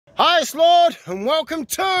Hi, it's Lord, and welcome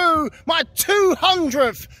to my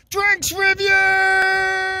 200th drinks review!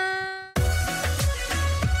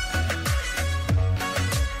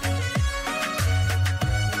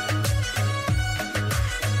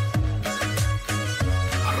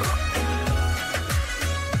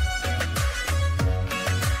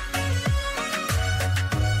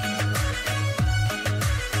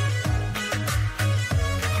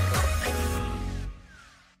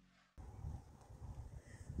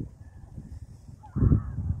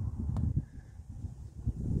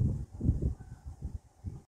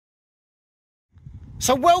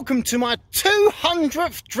 So welcome to my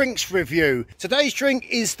 200th drinks review. Today's drink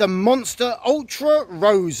is the Monster Ultra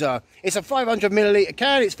Rosá. It's a 500ml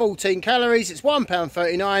can, it's 14 calories, it's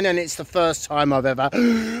 £1.39 and it's the first time I've ever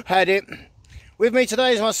had it. With me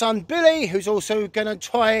today is my son Billy, who's also going to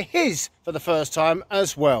try his for the first time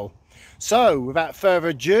as well. So without further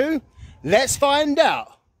ado, let's find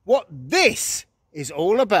out what this is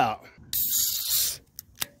all about.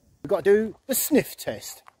 We've got to do the sniff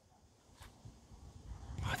test.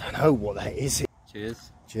 I don't know what that is.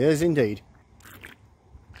 Cheers. Cheers indeed.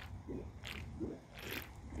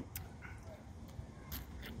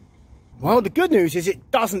 Well, the good news is it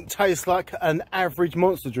doesn't taste like an average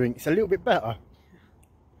Monster drink. It's a little bit better.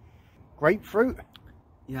 Grapefruit?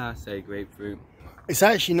 Yeah, I say grapefruit. It's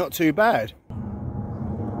actually not too bad.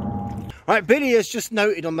 Right, Billy has just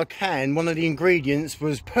noted on the can one of the ingredients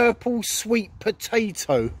was purple sweet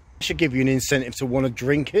potato. Should give you an incentive to want to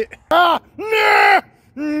drink it. Ah! No!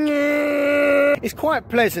 It's quite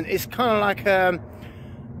pleasant. It's kind of like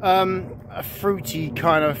a fruity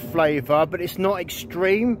kind of flavour, but it's not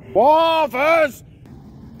extreme. Wafers!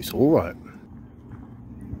 It's all right.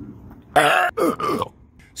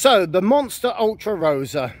 So the Monster Ultra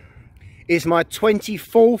Rosá is my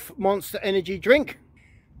 24th Monster Energy drink,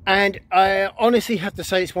 and I honestly have to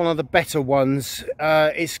say it's one of the better ones.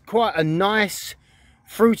 It's quite a nice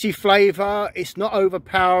fruity flavour. It's not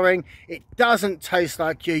overpowering. It doesn't taste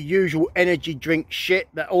like your usual energy drink shit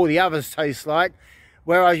that all the others taste like,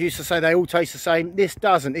 where I used to say they all taste the same. This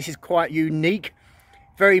doesn't. This is quite unique,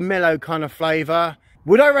 very mellow kind of flavour.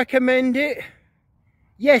 Would I recommend it?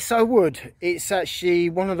 Yes, I would. It's actually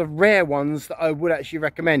one of the rare ones that I would actually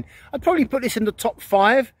recommend. I'd probably put this in the top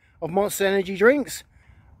 5 of Monster Energy drinks.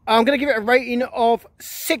 I'm going to give it a rating of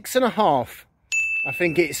 6.5. I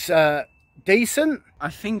think it's decent. I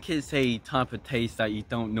think it's a type of taste that you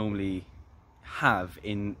don't normally have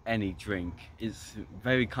in any drink. It's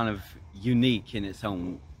very kind of unique in its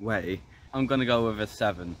own way. I'm gonna go with a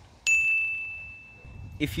 7.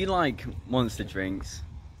 If you like Monster drinks,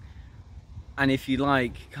 and if you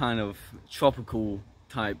like kind of tropical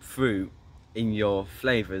type fruit in your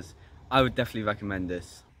flavours, I would definitely recommend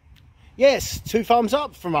this. Yes, 2 thumbs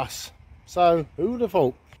up from us. So who would have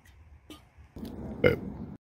thought?